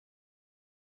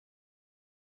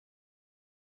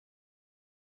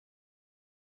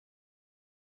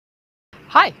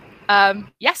Hi.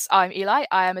 Yes, I'm Eli.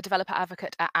 I am a developer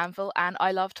advocate at Anvil, and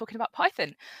I love talking about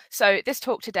Python. So this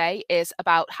talk today is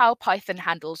about how Python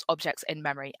handles objects in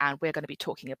memory, and we're going to be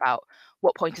talking about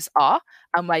what pointers are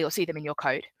and where you'll see them in your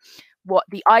code, what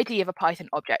the ID of a Python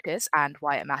object is and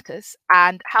why it matters,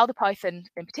 and how the Python,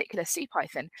 in particular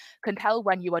CPython, can tell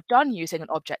when you are done using an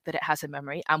object that it has in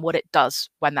memory and what it does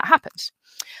when that happens.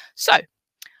 So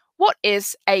what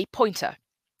is a pointer?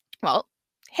 Well,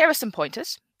 here are some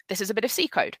pointers. This is a bit of C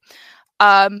code.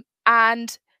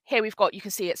 And here we've got, you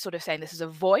can see it's sort of saying this is a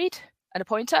void and a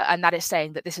pointer, and that is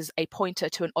saying that this is a pointer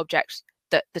to an object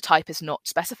that the type is not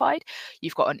specified.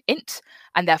 You've got an int,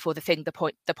 and therefore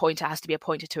the pointer has to be a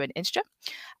pointer to an integer,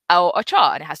 or a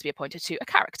char, and it has to be a pointer to a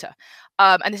character.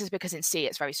 And this is because in C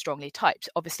it's very strongly typed.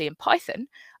 Obviously in Python,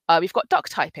 we've got duck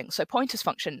typing, so pointers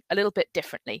function a little bit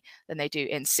differently than they do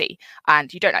in C.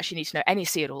 And you don't actually need to know any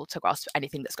C at all to grasp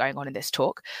anything that's going on in this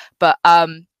talk. But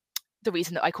the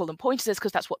reason that I call them pointers is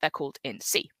because that's what they're called in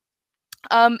C.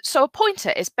 So a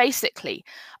pointer is basically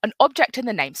an object in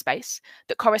the namespace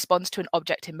that corresponds to an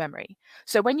object in memory.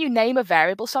 So when you name a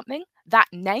variable something, that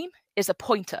name is a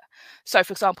pointer. So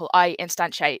for example, I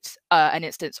instantiate an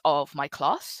instance of my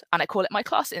class, and I call it my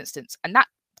class instance, and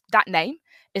that name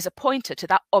is a pointer to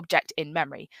that object in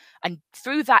memory. And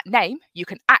through that name, you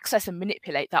can access and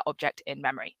manipulate that object in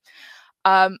memory.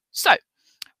 So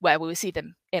where will we see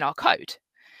them in our code?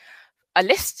 A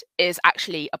list is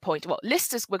actually a pointer. Well,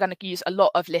 we're going to use a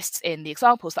lot of lists in the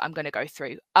examples that I'm going to go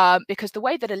through, because the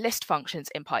way that a list functions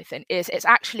in Python is it's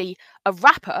actually a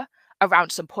wrapper around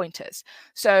some pointers.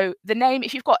 So the name,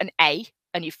 if you've got an A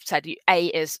and you've said A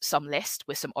is some list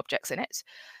with some objects in it,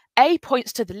 A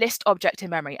points to the list object in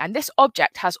memory, and this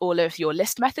object has all of your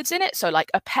list methods in it. So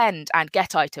like append and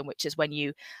get item, which is when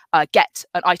you get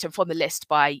an item from the list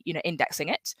by indexing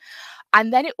it.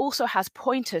 And then it also has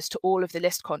pointers to all of the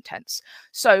list contents.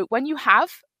 So when you have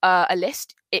a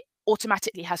list, it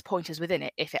automatically has pointers within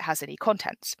it if it has any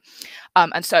contents.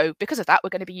 And so because of that, we're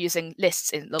going to be using lists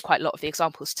in quite a lot of the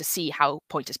examples to see how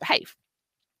pointers behave.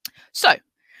 So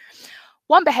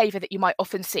one behavior that you might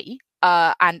often see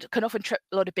and can often trip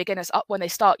a lot of beginners up when they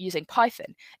start using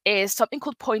Python is something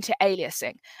called pointer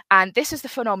aliasing. And this is the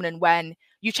phenomenon when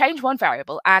you change one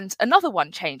variable and another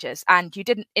one changes and you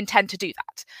didn't intend to do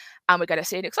that. And we're going to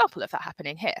see an example of that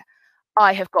happening here.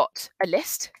 I have got a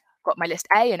list, got my list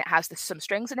A, and it has some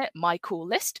strings in it, my cool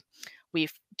list.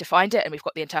 We've defined it and we've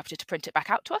got the interpreter to print it back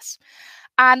out to us.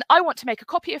 And I want to make a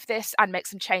copy of this and make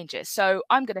some changes. So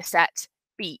I'm going to set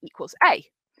B equals A.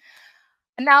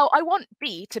 And now I want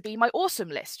B to be my awesome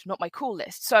list, not my cool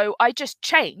list. So I just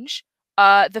change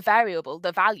the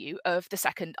value of the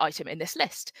second item in this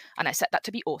list. And I set that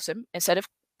to be awesome instead of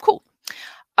cool.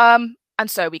 And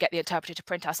so we get the interpreter to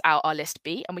print us out our list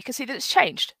B, and we can see that it's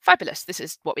changed. Fabulous. This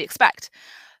is what we expect.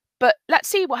 But let's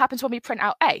see what happens when we print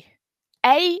out A.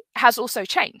 A has also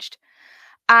changed.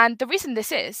 And the reason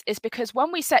this is because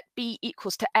when we set B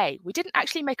equals to A, we didn't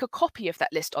actually make a copy of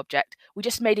that list object. We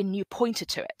just made a new pointer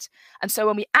to it. And so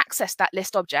when we access that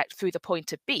list object through the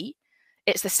pointer B,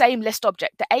 it's the same list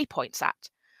object that A points at.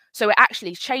 So we're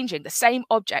actually changing the same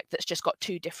object that's just got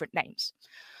two different names.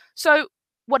 So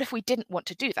what if we didn't want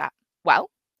to do that?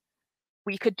 Well,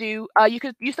 we could do, you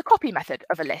could use the copy method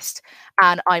of a list,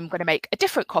 and I'm going to make a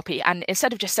different copy. And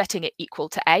instead of just setting it equal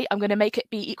to A, I'm going to make it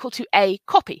be equal to A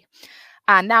copy.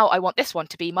 And now I want this one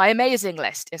to be my amazing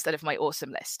list instead of my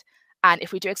awesome list. And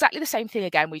if we do exactly the same thing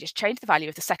again, we just change the value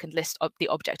of the second list of the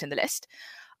object in the list.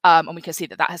 And we can see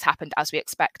that that has happened as we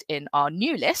expect in our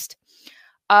new list.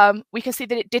 We can see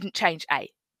that it didn't change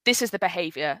A. This is the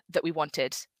behavior that we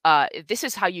wanted. This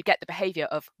is how you get the behavior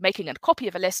of making a copy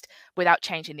of a list without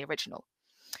changing the original.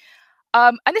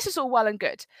 And this is all well and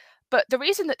good. But the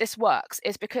reason that this works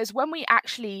is because when we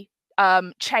actually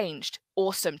changed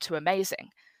awesome to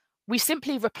amazing, we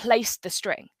simply replaced the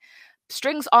string.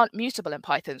 Strings aren't mutable in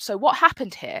Python. So what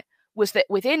happened here was that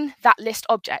within that list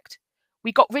object,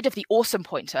 we got rid of the awesome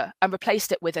pointer and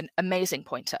replaced it with an amazing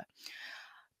pointer.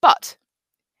 But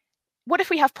what if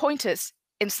we have pointers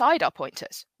inside our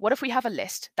pointers? What if we have a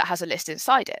list that has a list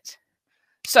inside it?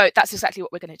 So that's exactly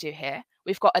what we're going to do here.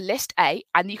 We've got a list A,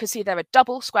 and you can see there are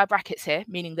double square brackets here,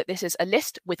 meaning that this is a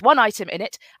list with one item in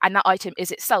it, and that item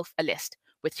is itself a list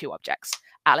with two objects,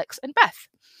 Alex and Beth.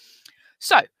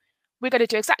 So we're going to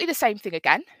do exactly the same thing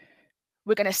again.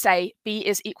 We're going to say B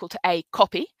is equal to A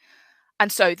copy.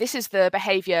 And so this is the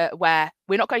behavior where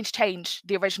we're not going to change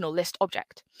the original list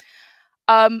object.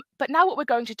 But now what we're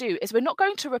going to do is we're not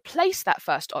going to replace that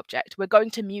first object. We're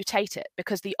going to mutate it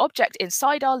because the object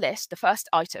inside our list, the first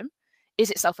item,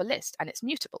 is itself a list and it's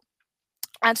mutable.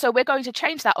 And so we're going to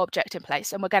change that object in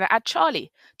place, and we're going to add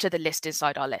Charlie to the list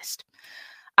inside our list.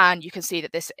 And you can see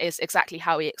that this is exactly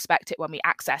how we expect it when we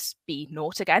access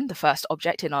B0 again, the first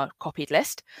object in our copied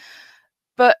list.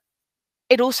 But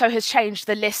it also has changed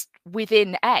the list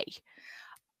within A.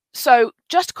 So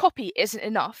just copy isn't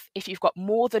enough if you've got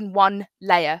more than one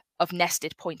layer of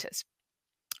nested pointers.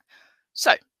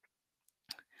 So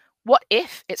what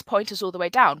if it's pointers all the way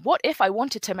down? What if I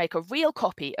wanted to make a real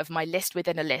copy of my list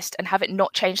within a list and have it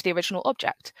not change the original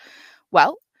object?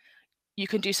 Well, you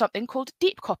can do something called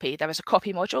deep copy. There is a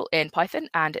copy module in Python,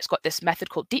 and it's got this method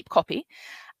called deep copy.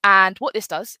 And what this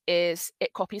does is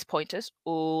it copies pointers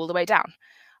all the way down.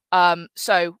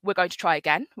 So we're going to try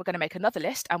again. We're going to make another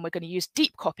list, and we're going to use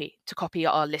deep copy to copy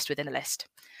our list within a list.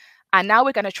 And now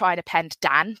we're going to try and append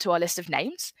Dan to our list of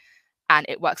names. And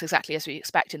it works exactly as we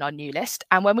expect in our new list.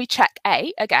 And when we check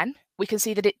A again, we can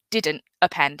see that it didn't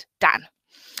append Dan.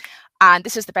 And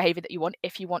this is the behavior that you want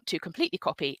if you want to completely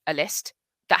copy a list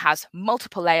that has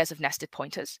multiple layers of nested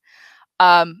pointers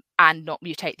and not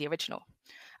mutate the original.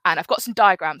 And I've got some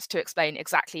diagrams to explain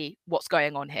exactly what's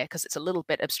going on here because it's a little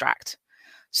bit abstract.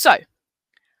 So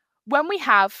when we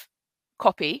have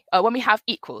when we have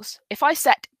equals, if I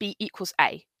set B equals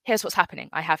A, here's what's happening.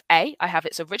 I have A, I have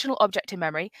its original object in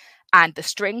memory, and the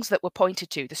strings that were pointed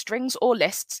to, the strings or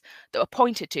lists that were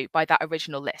pointed to by that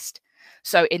original list.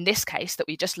 So in this case that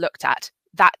we just looked at,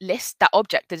 that list, that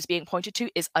object that is being pointed to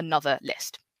is another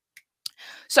list.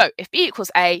 So if B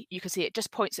equals A, you can see it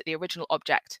just points at the original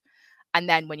object. And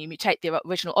then when you mutate the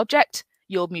original object,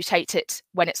 you'll mutate it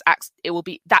when it's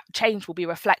that change will be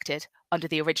reflected under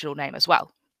the original name as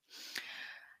well.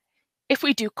 If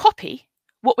we do copy,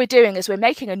 what we're doing is we're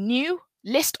making a new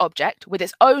list object with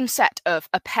its own set of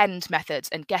append methods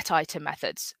and get item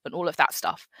methods and all of that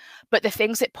stuff. But the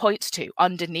things it points to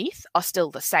underneath are still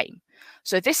the same.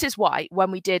 So this is why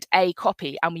when we did a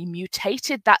copy and we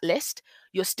mutated that list,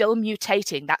 you're still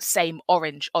mutating that same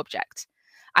orange object.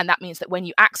 And that means that when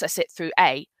you access it through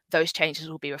A, those changes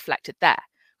will be reflected there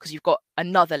because you've got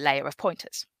another layer of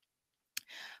pointers.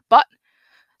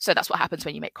 So that's what happens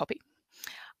when you make copy.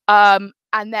 And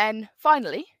then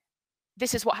finally,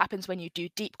 this is what happens when you do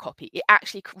deep copy. It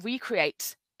actually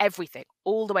recreates everything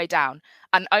all the way down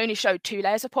and only showed 2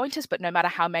 layers of pointers, but no matter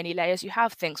how many layers you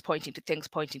have, things pointing to things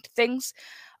pointing to things,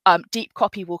 deep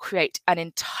copy will create an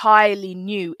entirely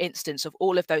new instance of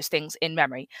all of those things in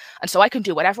memory. And so I can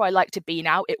do whatever I like to B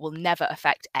now, it will never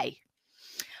affect A.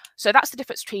 So that's the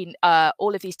difference between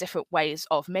all of these different ways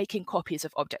of making copies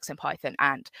of objects in Python.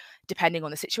 And depending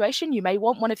on the situation, you may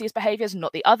want one of these behaviors and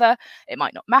not the other. It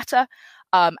might not matter.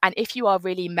 And if you are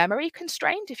really memory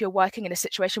constrained, if you're working in a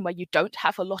situation where you don't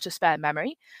have a lot of spare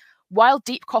memory, while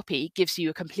deep copy gives you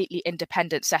a completely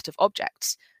independent set of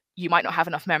objects, you might not have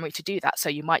enough memory to do that. So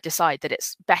you might decide that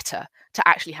it's better to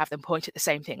actually have them point at the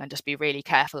same thing and just be really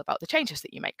careful about the changes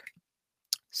that you make.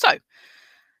 So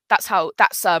that's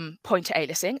pointer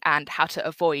aliasing and how to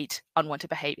avoid unwanted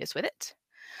behaviors with it.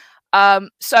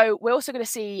 So we're also going to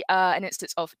see an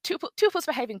instance of tuples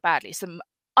behaving badly, some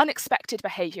unexpected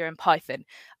behavior in Python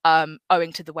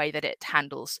owing to the way that it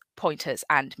handles pointers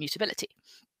and mutability.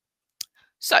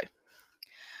 So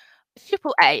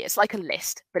tuple A is like a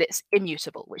list, but it's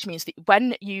immutable, which means that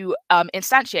when you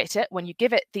instantiate it, when you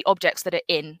give it the objects that are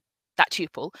in that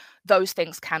tuple, those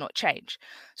things cannot change.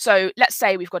 So let's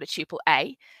say we've got a tuple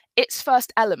A. Its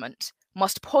first element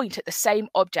must point at the same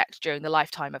object during the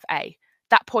lifetime of A.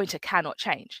 That pointer cannot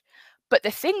change. But the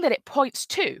thing that it points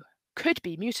to could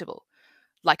be mutable,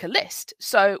 like a list.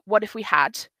 So what if we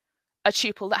had a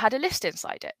tuple that had a list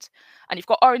inside it? And you've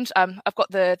got orange, I've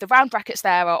got the round brackets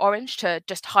there are orange to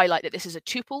just highlight that this is a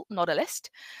tuple, not a list.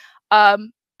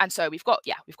 And so we've got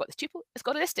this tuple, it's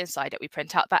got a list inside it. We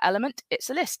print out that element, it's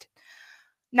a list.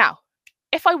 Now,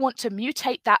 if I want to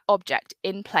mutate that object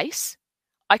in place,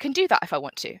 I can do that if I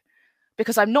want to,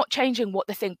 because I'm not changing what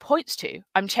the thing points to,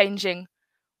 I'm changing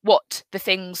what the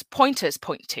thing's pointers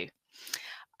point to.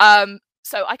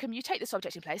 So I can mutate this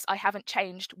object in place. I haven't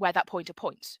changed where that pointer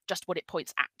points, just what it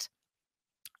points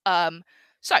at.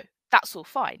 So that's all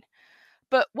fine.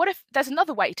 But what if there's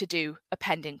another way to do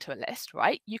appending to a list,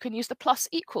 right? You can use the plus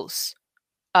equals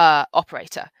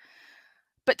operator.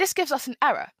 But this gives us an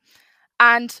error.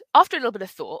 And after a little bit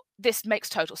of thought, this makes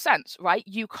total sense, right?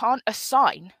 You can't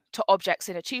assign to objects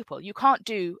in a tuple. You can't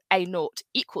do a0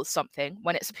 equals something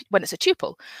when it's a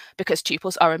tuple, because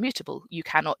tuples are immutable. You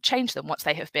cannot change them once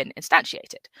they have been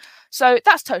instantiated. So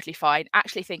that's totally fine.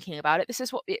 Actually thinking about it, this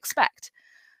is what we expect.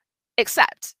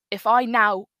 Except if I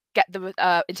now get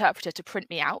the interpreter to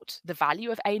print me out the value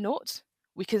of a0,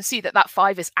 we can see that that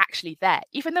 5 is actually there.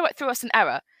 Even though it threw us an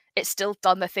error, it's still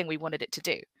done the thing we wanted it to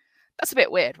do. That's a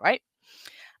bit weird, right?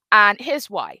 And here's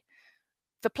why.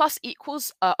 The plus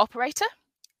equals operator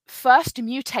first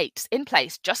mutates in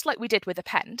place, just like we did with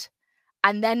append,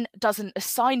 and then does an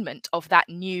assignment of that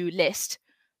new list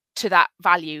to that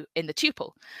value in the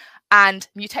tuple. And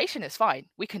mutation is fine.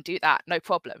 We can do that, no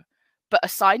problem. But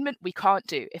assignment, we can't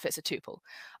do if it's a tuple.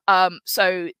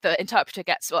 So the interpreter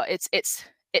gets, well,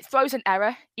 it throws an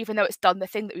error, even though it's done the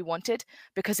thing that we wanted,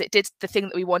 because it did the thing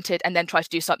that we wanted and then tried to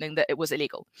do something that it was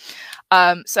illegal.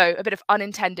 So a bit of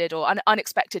unintended or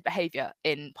unexpected behavior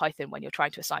in Python when you're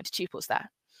trying to assign to tuples there.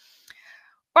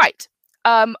 Right.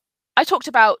 I talked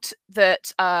about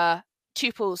that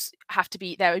tuples have to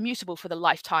be, they're immutable for the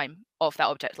lifetime of that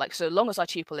object. Like, so long as our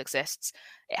tuple exists,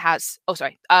 it has,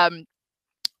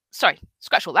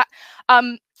 scratch all that.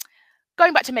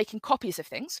 Going back to making copies of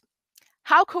things,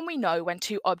 how can we know when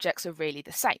two objects are really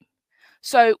the same?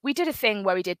 So we did a thing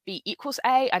where we did B equals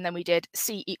A, and then we did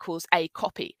C equals A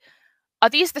copy. Are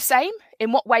these the same?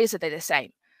 In what ways are they the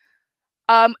same?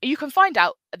 You can find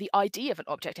out the ID of an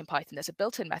object in Python. There's a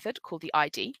built-in method called the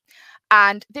ID,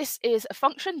 and this is a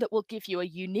function that will give you a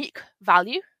unique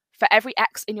value for every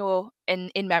x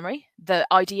in memory. The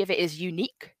ID of it is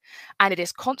unique, and it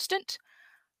is constant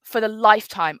for the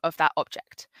lifetime of that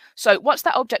object. So once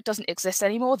that object doesn't exist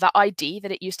anymore, that ID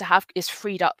that it used to have is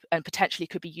freed up and potentially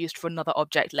could be used for another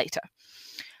object later.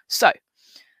 So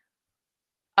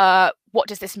what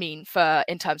does this mean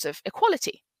in terms of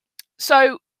equality?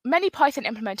 So many Python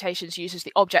implementations uses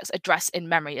the object's address in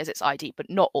memory as its ID,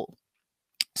 but not all.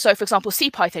 So for example,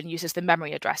 CPython uses the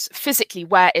memory address. Physically,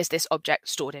 where is this object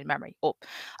stored in memory? Or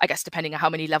I guess depending on how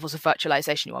many levels of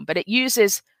virtualization you want, but it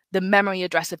uses the memory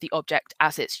address of the object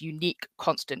as its unique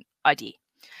constant ID.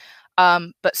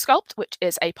 But Sculpt, which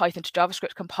is a Python to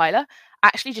JavaScript compiler,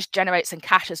 actually just generates and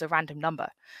caches a random number.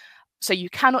 So you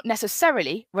cannot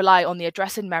necessarily rely on the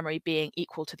address in memory being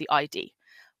equal to the ID.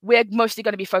 We're mostly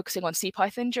going to be focusing on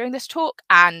CPython during this talk,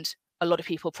 and a lot of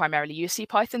people primarily use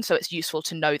CPython, so it's useful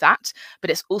to know that, but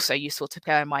it's also useful to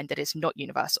bear in mind that it's not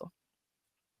universal.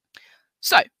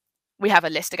 So we have a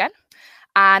list again,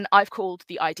 and I've called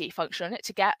the ID function on it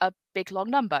to get a big long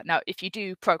number. Now, if you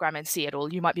do program in C at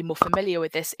all, you might be more familiar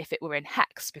with this if it were in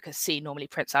hex, because C normally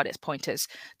prints out its pointers,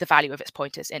 the value of its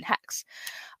pointers in hex.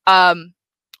 And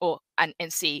in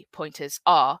C, pointers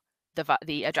are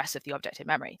the address of the object in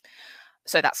memory.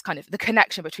 So that's kind of the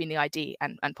connection between the ID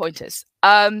and pointers.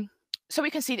 So we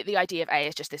can see that the ID of A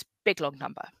is just this big long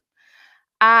number.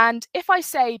 And if I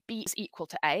say B is equal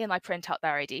to A and I print out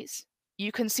their IDs,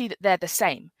 you can see that they're the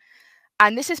same.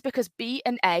 And this is because B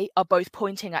and A are both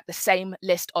pointing at the same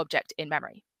list object in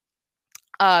memory.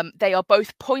 They are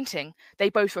both pointing, they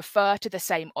both refer to the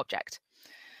same object.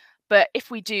 But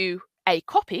if we do A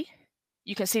copy,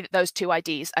 you can see that those two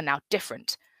IDs are now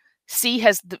different. C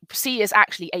is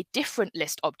actually a different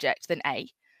list object than A,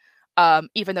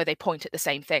 even though they point at the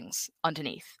same things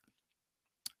underneath.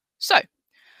 So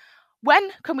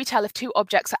when can we tell if two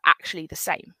objects are actually the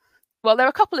same? Well, there are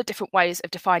a couple of different ways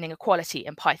of defining equality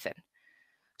in Python.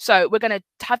 So we're going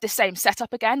to have the same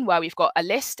setup again, where we've got a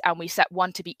list and we set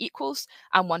one to be equals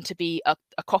and one to be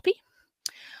a copy.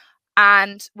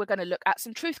 And we're going to look at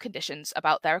some truth conditions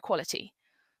about their equality.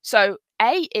 So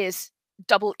A is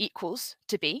double equals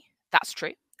to B. That's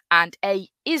true. And A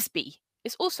is B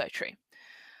is also true.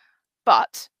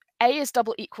 But A is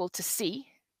double equal to C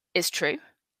is true,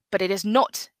 but it is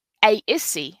not A is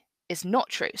C is not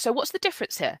true. So what's the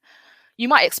difference here? You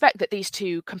might expect that these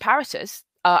two comparators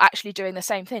are actually doing the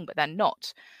same thing, but they're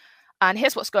not. And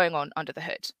here's what's going on under the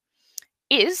hood.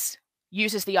 Is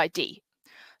uses the ID.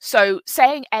 So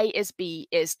saying A is B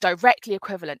is directly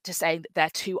equivalent to saying that their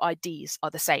two IDs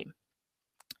are the same.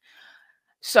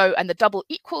 So, and the double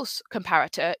equals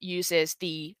comparator uses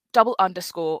the double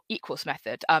underscore equals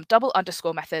method. Double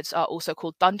underscore methods are also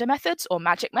called dunder methods or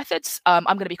magic methods. I'm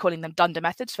going to be calling them dunder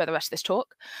methods for the rest of this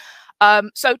talk.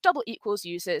 So double equals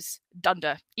uses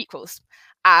dunder equals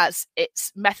as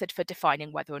its method for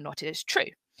defining whether or not it is true.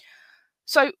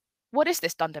 So what is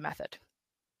this dunder method?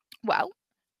 Well,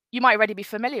 you might already be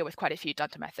familiar with quite a few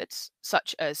dunder methods,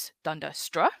 such as dunder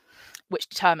str, which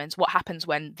determines what happens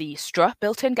when the str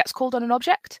built-in gets called on an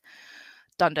object,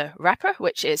 dunder wrapper,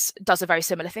 which does a very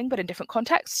similar thing but in different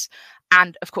contexts,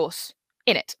 and of course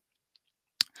init.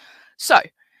 So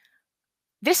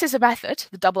this is a method,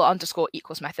 the double underscore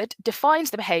equals method,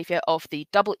 defines the behavior of the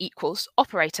double equals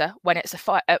operator when it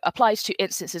applies to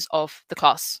instances of the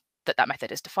class that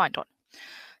method is defined on.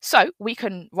 So we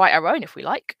can write our own if we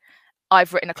like.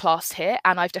 I've written a class here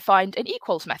and I've defined an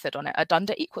equals method on it, a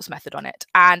dunder equals method on it.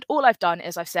 And all I've done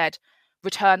is I've said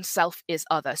return self is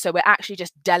other. So we're actually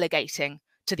just delegating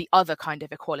to the other kind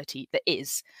of equality that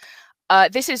is.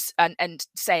 This is and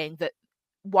saying that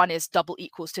one is double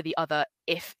equals to the other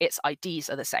if its IDs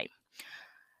are the same.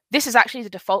 This is actually the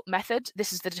default method.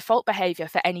 This is the default behavior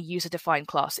for any user-defined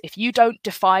class. If you don't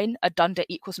define a dunder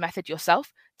equals method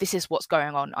yourself, this is what's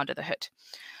going on under the hood.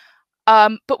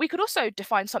 But we could also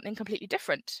define something completely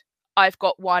different.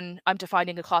 I'm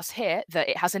defining a class here that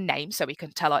it has a name so we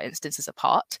can tell our instances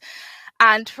apart.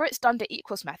 And for its dunder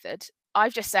equals method,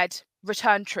 I've just said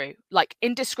return true, like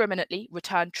indiscriminately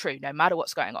return true, no matter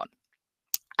what's going on.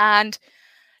 And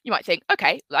you might think,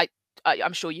 okay, like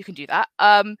I'm sure you can do that.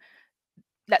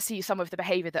 Let's see some of the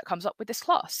behavior that comes up with this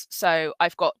class. So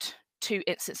I've got two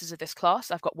instances of this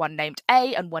class. I've got one named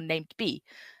A and one named B.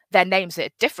 Their names are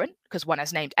different because one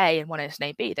is named A and one is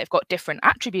named B. They've got different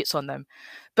attributes on them.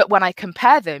 But when I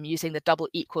compare them using the double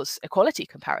equals equality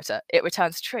comparator, it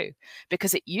returns true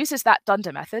because it uses that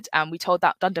dunder method, and we told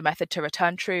that dunder method to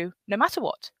return true no matter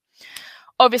what.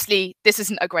 Obviously, this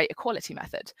isn't a great equality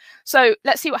method. So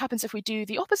let's see what happens if we do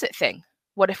the opposite thing.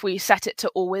 What if we set it to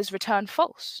always return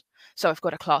false? So I've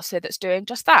got a class here that's doing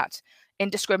just that.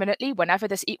 Indiscriminately, whenever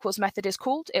this equals method is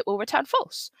called, it will return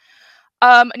false.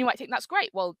 And you might think that's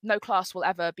great. Well, no class will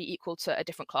ever be equal to a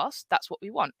different class. That's what we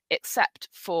want, except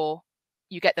for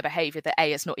you get the behavior that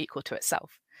A is not equal to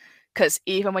itself. Because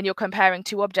even when you're comparing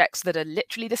two objects that are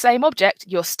literally the same object,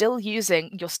 you're still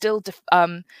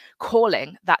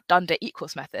calling that dunder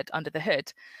equals method under the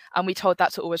hood. And we told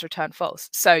that to always return false.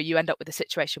 So you end up with a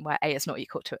situation where A is not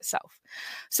equal to itself.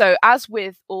 So as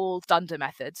with all dunder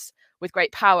methods, with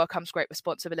great power comes great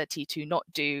responsibility to not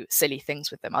do silly things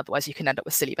with them. Otherwise, you can end up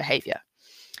with silly behavior.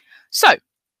 So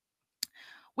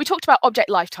we talked about object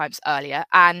lifetimes earlier,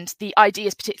 and the ID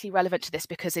is particularly relevant to this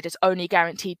because it is only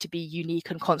guaranteed to be unique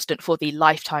and constant for the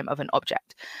lifetime of an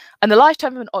object. And the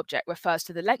lifetime of an object refers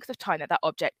to the length of time that that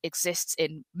object exists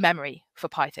in memory for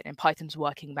Python, in Python's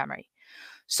working memory.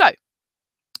 So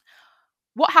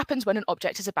what happens when an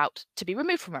object is about to be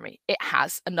removed from memory? It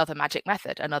has another magic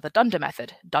method, another dunder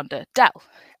method, dunder del.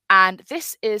 And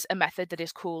this is a method that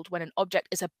is called when an object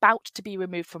is about to be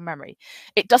removed from memory.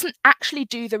 It doesn't actually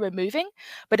do the removing,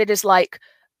 but it is like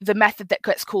the method that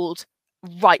gets called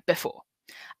right before.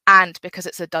 And because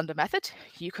it's a dunder method,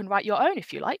 you can write your own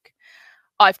if you like.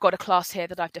 I've got a class here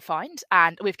that I've defined,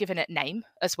 and we've given it name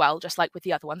as well, just like with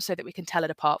the other one, so that we can tell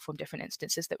it apart from different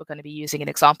instances that we're going to be using in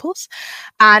examples.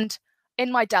 And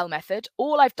in my del method,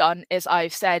 all I've done is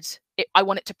I've said I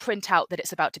want it to print out that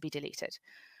it's about to be deleted.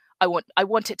 I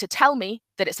want it to tell me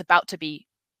that it's about to be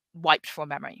wiped from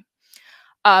memory.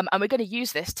 And we're going to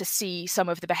use this to see some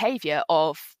of the behavior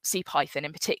of CPython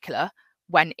in particular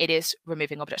when it is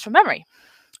removing objects from memory.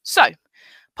 So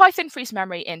Python frees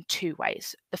memory in two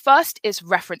ways. The first is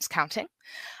reference counting.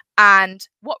 And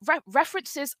what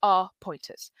references are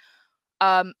pointers.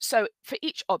 So for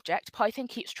each object, Python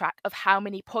keeps track of how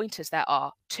many pointers there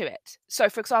are to it. So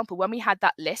for example, when we had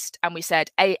that list and we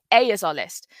said A is our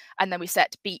list, and then we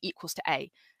set B equals to A,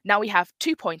 now we have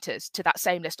 2 pointers to that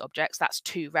same list objects, that's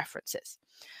 2 references.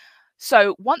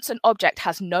 So once an object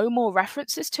has no more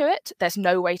references to it, there's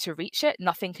no way to reach it,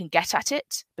 nothing can get at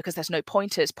it because there's no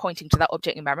pointers pointing to that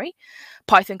object in memory.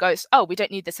 Python goes, oh, we don't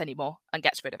need this anymore, and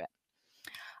gets rid of it.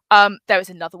 There is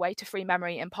another way to free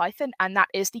memory in Python, and that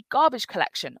is the garbage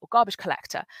collection or garbage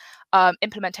collector.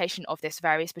 Implementation of this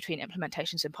varies between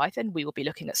implementations in Python. We will be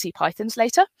looking at CPythons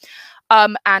later.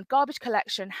 And garbage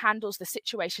collection handles the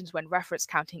situations when reference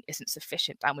counting isn't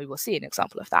sufficient, and we will see an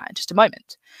example of that in just a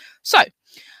moment. So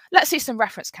let's see some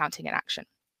reference counting in action.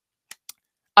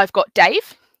 I've got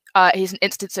Dave. He's an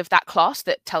instance of that class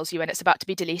that tells you when it's about to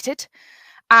be deleted,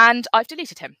 and I've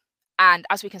deleted him. And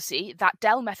as we can see, that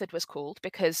del method was called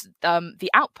because the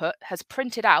output has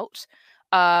printed out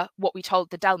what we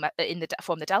told the del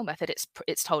from the del method.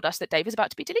 It's told us that Dave is about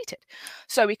to be deleted.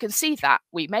 So we can see that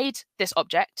we made this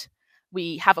object.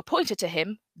 We have a pointer to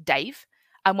him, Dave.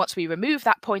 And once we remove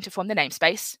that pointer from the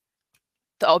namespace,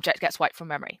 the object gets wiped from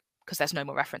memory because there's no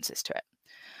more references to it.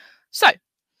 So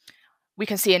we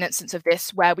can see an instance of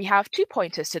this where we have 2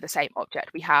 pointers to the same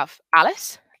object. We have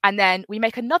Alice. And then we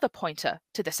make another pointer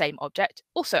to the same object,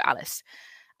 also Alice.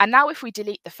 And now if we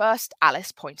delete the first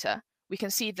Alice pointer, we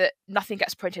can see that nothing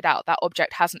gets printed out. That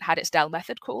object hasn't had its del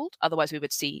method called. Otherwise, we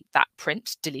would see that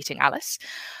print deleting Alice.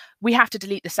 We have to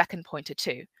delete the second pointer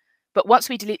too. But once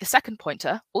we delete the second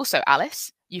pointer, also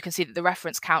Alice, you can see that the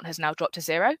reference count has now dropped to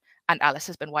 0 and Alice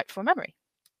has been wiped from memory.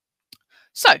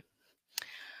 So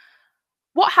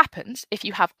what happens if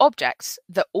you have objects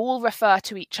that all refer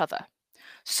to each other?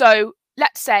 So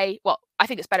let's say, well, I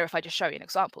think it's better if I just show you an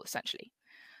example, essentially.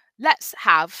 Let's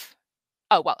have,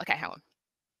 oh, well, okay, hang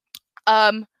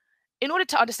on. in order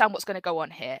to understand what's going to go on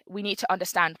here, we need to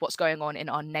understand what's going on in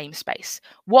our namespace.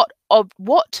 What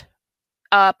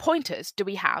pointers do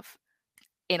we have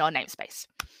in our namespace?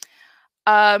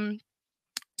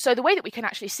 So the way that we can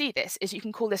actually see this is you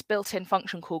can call this built-in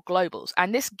function called globals,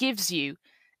 and this gives you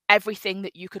everything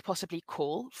that you could possibly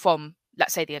call from,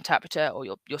 let's say, the interpreter or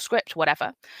your script,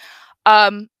 whatever.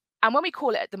 And when we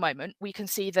call it at the moment, we can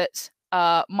see that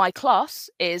my class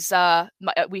is,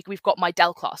 we've got my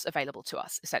del class available to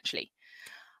us, essentially.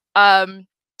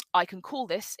 I can call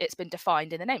this, it's been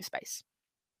defined in the namespace.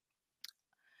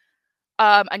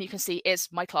 And you can see, is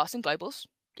my class in globals?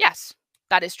 Yes,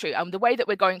 that is true. And the way that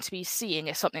we're going to be seeing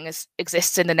if something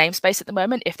exists in the namespace at the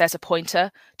moment, if there's a pointer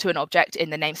to an object in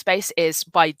the namespace, is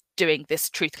by doing this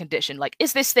truth condition. Like,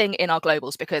 is this thing in our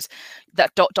globals? Because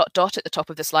that ... at the top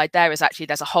of the slide there is actually,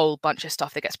 there's a whole bunch of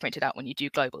stuff that gets printed out when you do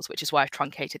globals, which is why I've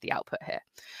truncated the output here.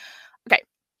 Okay,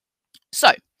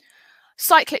 so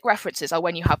cyclic references are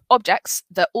when you have objects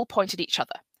that all point at each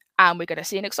other. And we're going to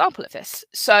see an example of this.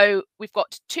 So we've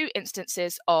got two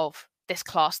instances of this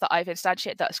class that I've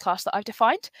instantiated, this class that I've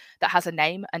defined, that has a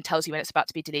name and tells you when it's about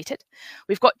to be deleted.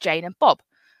 We've got Jane and Bob.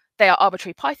 They are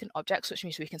arbitrary Python objects, which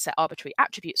means we can set arbitrary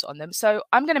attributes on them. So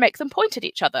I'm going to make them point at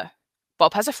each other.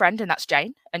 Bob has a friend, and that's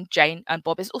Jane and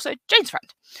Bob is also Jane's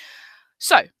friend.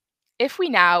 So if we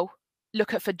now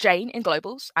look at for Jane in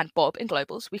globals and Bob in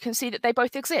globals, we can see that they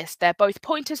both exist. They're both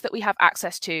pointers that we have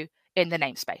access to in the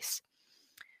namespace.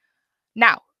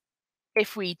 Now,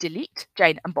 if we delete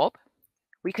Jane and Bob,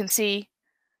 we can see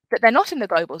that they're not in the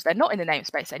globals, they're not in the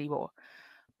namespace anymore.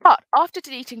 But after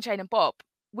deleting Jane and Bob,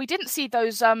 we didn't see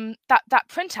those that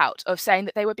printout of saying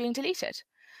that they were being deleted.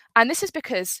 And this is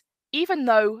because even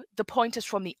though the pointers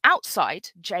from the outside,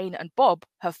 Jane and Bob,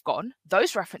 have gone,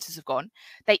 those references have gone,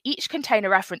 they each contain a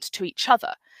reference to each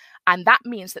other. And that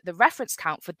means that the reference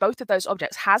count for both of those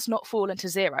objects has not fallen to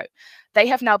 0. They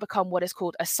have now become what is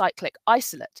called a cyclic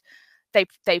isolate.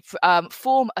 They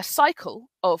form a cycle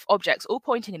of objects all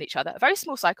pointing at each other, a very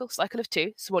small cycle of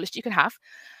 2, smallest you can have,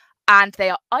 and they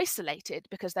are isolated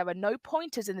because there are no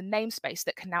pointers in the namespace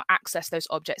that can now access those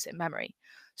objects in memory.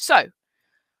 So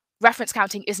reference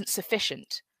counting isn't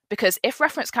sufficient, because if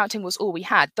reference counting was all we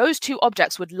had, those two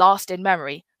objects would last in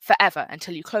memory forever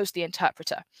until you closed the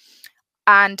interpreter.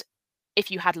 And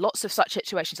if you had lots of such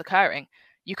situations occurring,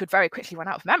 you could very quickly run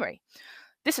out of memory.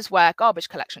 This is where garbage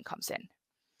collection comes in.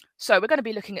 So we're going to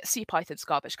be looking at CPython's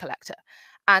garbage collector.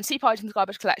 And CPython's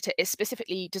garbage collector is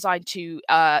specifically designed to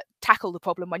tackle the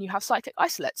problem when you have cyclic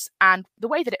isolates. And the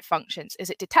way that it functions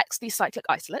is it detects these cyclic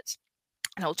isolates,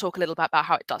 and I'll talk a little bit about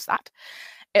how it does that.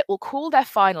 It will call their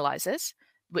finalizers,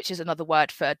 which is another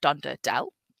word for dunder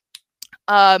del.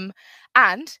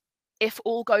 And if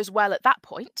all goes well at that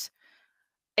point,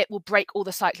 it will break all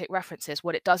the cyclic references.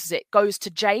 What it does is it goes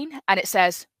to Jane and it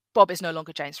says, Bob is no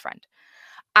longer Jane's friend.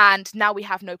 And now we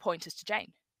have no pointers to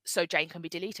Jane. So Jane can be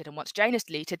deleted. And once Jane is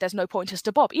deleted, there's no pointers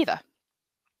to Bob either.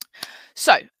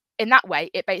 So in that way,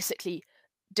 it basically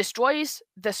destroys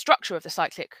the structure of the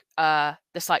cyclic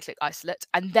isolate,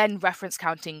 and then reference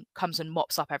counting comes and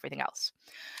mops up everything else.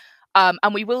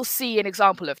 And we will see an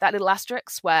example of that little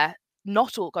asterisk where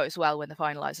not all goes well when the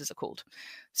finalizers are called.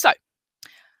 So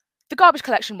the garbage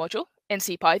collection module in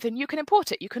CPython, you can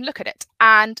import it, you can look at it.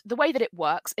 And the way that it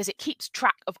works is it keeps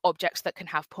track of objects that can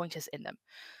have pointers in them.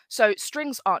 So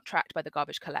strings aren't tracked by the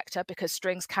garbage collector because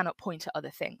strings cannot point at other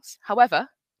things. However,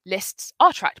 lists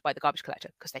are tracked by the garbage collector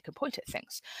because they can point at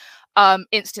things.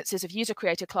 Instances of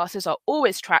user-created classes are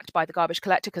always tracked by the garbage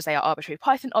collector because they are arbitrary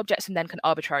Python objects and then can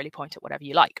arbitrarily point at whatever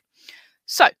you like.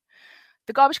 So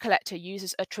the garbage collector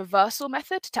uses a traversal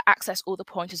method to access all the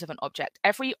pointers of an object.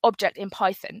 Every object in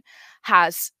Python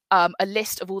has a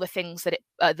list of all the things that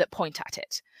that point at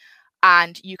it,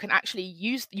 and you can actually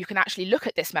look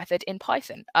at this method in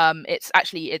Python. It's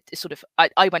sort of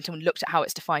I went and looked at how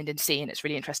it's defined in C, and it's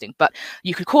really interesting. But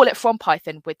you could call it from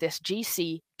Python with this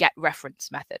gc get reference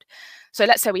method. So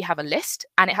let's say we have a list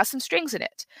and it has some strings in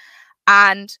it,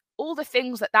 and all the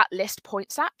things that that list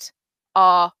points at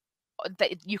are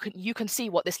that you can see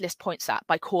what this list points at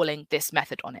by calling this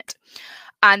method on it.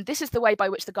 And this is the way by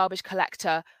which the garbage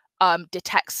collector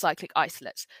detects cyclic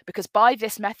isolates, because by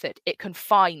this method it can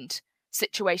find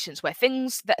situations where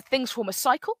things form a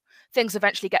cycle, things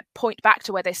eventually point back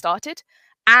to where they started,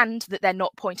 and that they're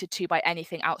not pointed to by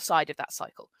anything outside of that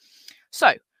cycle.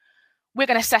 So we're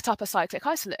going to set up a cyclic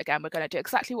isolate again. We're going to do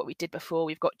exactly what we did before.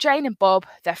 We've got Jane and Bob,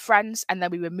 they're friends, and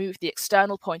then we remove the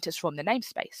external pointers from the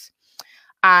namespace.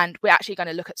 And we're actually going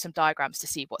to look at some diagrams to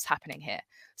see what's happening here.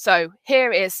 So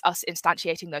here is us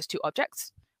instantiating those two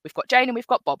objects. We've got Jane and we've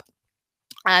got Bob.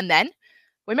 And then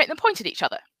we make them point at each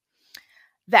other.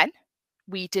 Then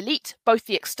we delete both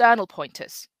the external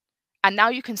pointers. And now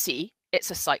you can see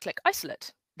it's a cyclic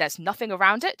isolate. There's nothing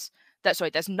around it.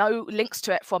 There's no links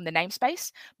to it from the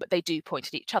namespace, but they do point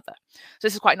at each other. So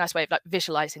this is quite a nice way of like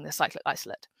visualizing the cyclic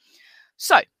isolate.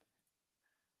 So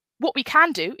what we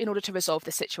can do in order to resolve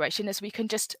this situation is we can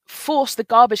just force the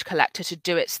garbage collector to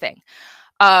do its thing.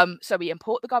 So we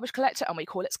import the garbage collector and we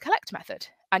call its collect method.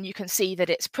 And you can see that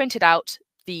it's printed out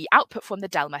the output from the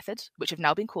del method, which have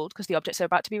now been called because the objects are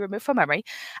about to be removed from memory,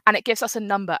 and it gives us a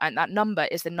number, and that number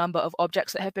is the number of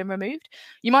objects that have been removed.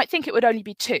 You might think it would only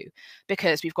be 2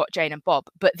 because we've got Jane and Bob,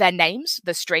 but their names,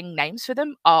 the string names for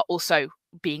them, are also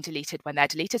being deleted when they're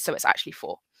deleted, so it's actually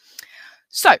 4.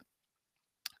 So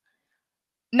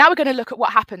now we're going to look at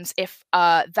what happens if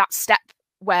that step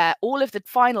where all of the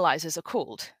finalizers are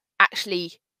called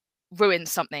actually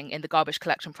ruins something in the garbage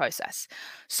collection process.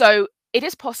 So it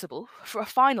is possible for a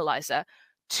finalizer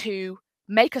to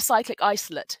make a cyclic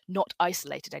isolate not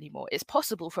isolated anymore. It's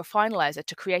possible for a finalizer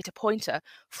to create a pointer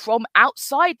from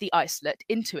outside the isolate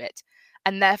into it,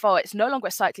 and therefore it's no longer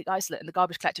a cyclic isolate, and the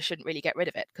garbage collector shouldn't really get rid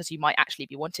of it because you might actually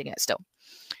be wanting it still.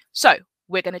 So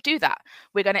we're going to do that.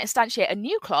 We're going to instantiate a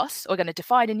new class, or we're going to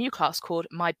define a new class called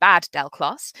myBadDel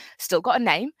class, still got a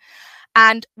name.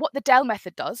 And what the del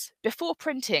method does, before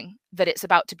printing that it's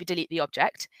about to delete the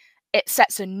object, it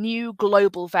sets a new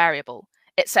global variable.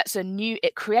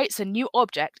 It creates a new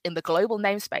object in the global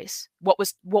namespace,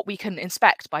 what we can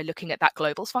inspect by looking at that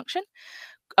globals function.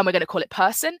 And we're going to call it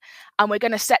person. And we're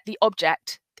going to set the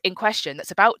object in question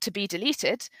that's about to be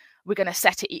deleted. We're going to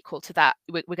set it equal to that.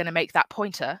 We're going to make that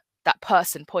pointer, that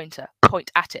person pointer, point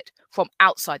at it from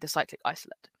outside the cyclic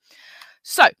isolate.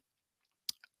 So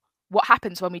what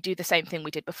happens when we do the same thing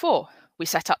we did before? We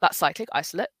set up that cyclic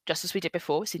isolate just as we did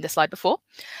before. We've seen the slide before.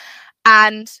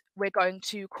 And we're going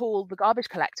to call the garbage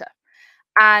collector.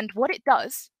 And what it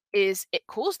does is it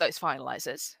calls those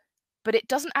finalizers, but it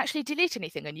doesn't actually delete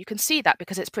anything. And you can see that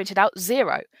because it's printed out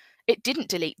 0. It didn't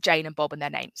delete Jane and Bob and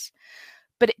their names,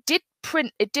 but it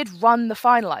did run the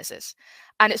finalizers.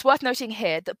 And it's worth noting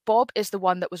here that Bob is the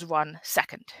one that was run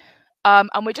second.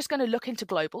 And we're just going to look into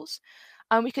globals.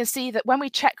 And we can see that when we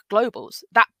check globals,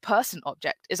 that person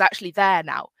object is actually there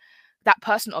now. That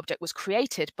person object was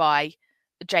created by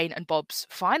Jane and Bob's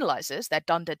finalizers, their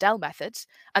dunder del methods.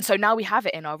 And so now we have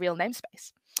it in our real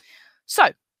namespace.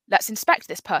 So let's inspect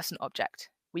this person object.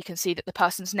 We can see that the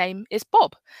person's name is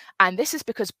Bob. And this is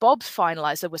because Bob's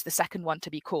finalizer was the second one to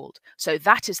be called. So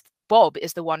Bob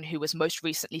is the one who was most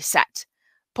recently set.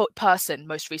 Person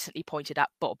most recently pointed at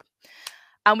Bob.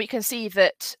 And we can see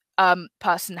that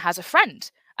person has a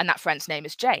friend, and that friend's name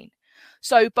is Jane.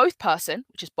 So both person,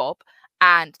 which is Bob,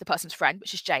 and the person's friend,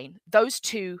 which is Jane, those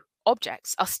two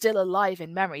objects are still alive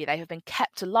in memory. They have been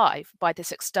kept alive by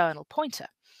this external pointer.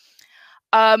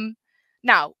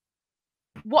 Now,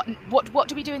 what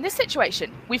do we do in this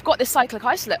situation? We've got this cyclic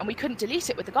isolate and we couldn't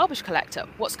delete it with the garbage collector.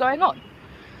 What's going on?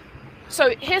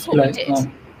 So here's what we did.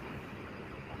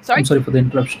 Sorry? I'm sorry for the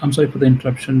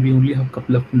interruption. We only have a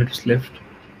couple of minutes left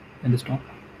in this talk.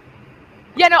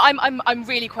 Yeah, no, I'm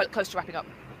really quite close to wrapping up.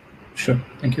 Sure,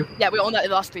 thank you. Yeah, we're on the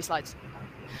last 3 slides.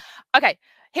 Okay,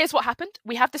 here's what happened.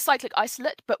 We have the cyclic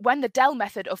isolate, but when the del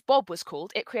method of Bob was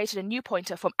called, it created a new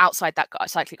pointer from outside that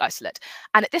cyclic isolate.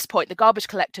 And at this point, the garbage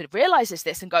collector realizes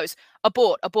this and goes,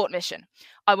 abort mission.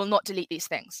 I will not delete these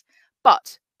things.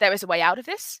 But there is a way out of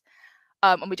this.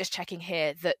 And we're just checking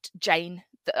here that Jane,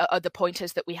 the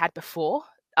pointers that we had before,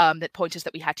 the pointers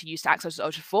that we had to use to access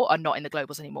those before are not in the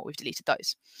globals anymore. We've deleted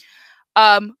those.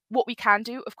 What we can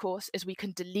do, of course, is we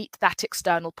can delete that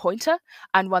external pointer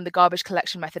and run the garbage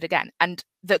collection method again. And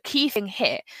the key thing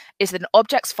here is that an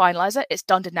object's finalizer, its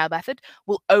dunder now method,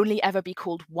 will only ever be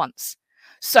called once.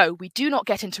 So we do not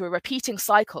get into a repeating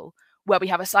cycle where we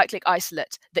have a cyclic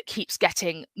isolate that keeps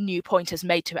getting new pointers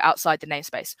made to it outside the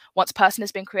namespace. Once person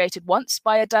has been created once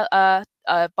by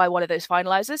by one of those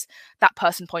finalizers, that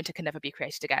person pointer can never be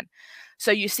created again. So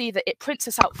you see that it prints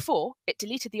us out 4, it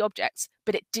deleted the objects,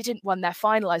 but it didn't run their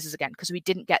finalizers again because we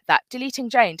didn't get that deleting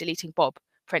Jane, deleting Bob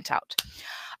printout.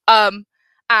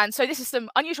 And so this is some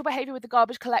unusual behavior with the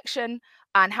garbage collection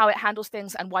and how it handles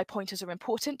things and why pointers are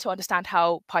important to understand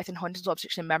how Python handles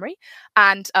objects in memory.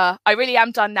 And I really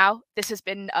am done now. This has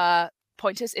been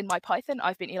Pointers in My Python.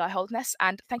 I've been Eli Holderness,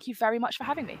 and thank you very much for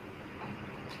having me.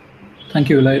 Thank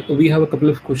you, Eli. We have a couple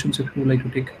of questions if you would like to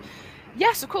take.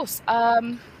 Yes, of course.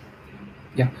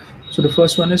 Yeah. So the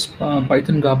first one is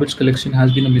Python garbage collection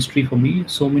has been a mystery for me.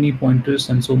 So many pointers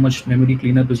and so much memory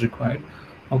cleanup is required.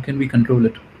 How can we control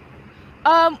it?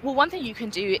 Well, one thing you can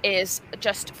do is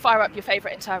just fire up your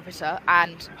favorite interpreter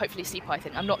and hopefully see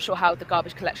Python. I'm not sure how the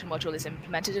garbage collection module is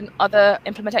implemented in other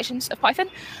implementations of Python,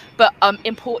 but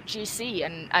import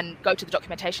GC and go to the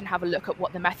documentation, have a look at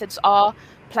what the methods are,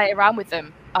 play around with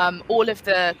them. All of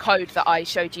the code that I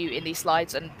showed you in these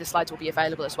slides, and the slides will be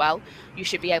available as well, you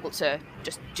should be able to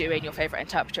just do in your favorite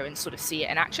interpreter and sort of see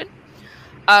it in action.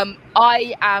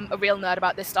 I am a real nerd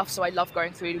about this stuff, so I love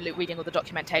going through reading all the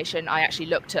documentation. I actually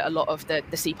looked at a lot of the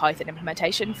C Python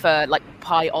implementation for like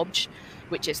PyObj,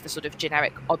 which is the sort of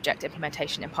generic object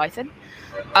implementation in Python.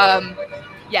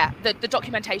 Yeah, the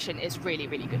documentation is really,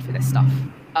 really good for this stuff.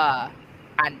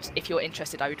 And if you're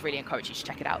interested, I would really encourage you to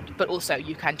check it out. But also,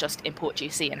 you can just import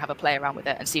GC and have a play around with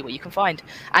it and see what you can find.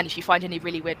 And if you find any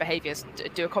really weird behaviors,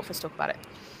 do a conference talk about it.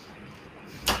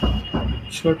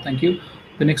 Sure, thank you.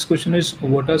 The next question is,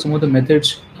 what are some of the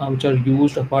methods which are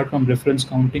used apart from reference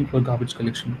counting for garbage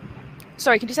collection?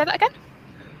 Sorry, can you say that again?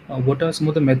 What are some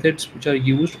of the methods which are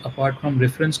used apart from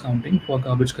reference counting for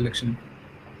garbage collection?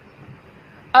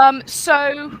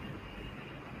 So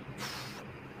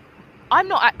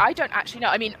I don't actually know.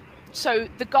 I mean, so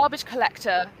the garbage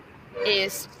collector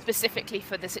is specifically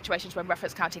for the situations when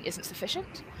reference counting isn't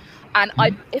sufficient. And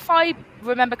if I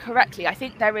remember correctly, I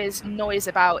think there is noise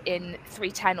about in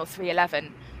 3.10 or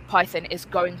 3.11, Python is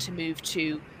going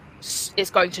to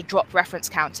drop reference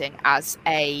counting as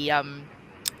a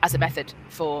method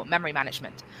for memory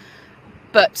management.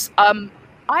 But I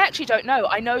actually don't know.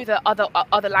 I know that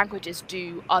other languages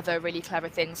do other really clever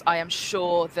things. I am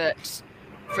sure that,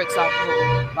 for example,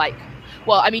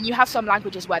 well, I mean, you have some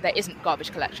languages where there isn't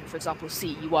garbage collection. For example,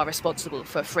 C, you are responsible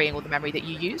for freeing all the memory that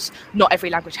you use. Not every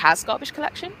language has garbage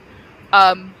collection.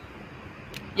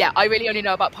 Yeah, I really only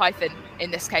know about Python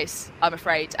in this case, I'm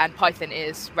afraid, and Python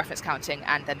is reference counting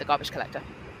and then the garbage collector.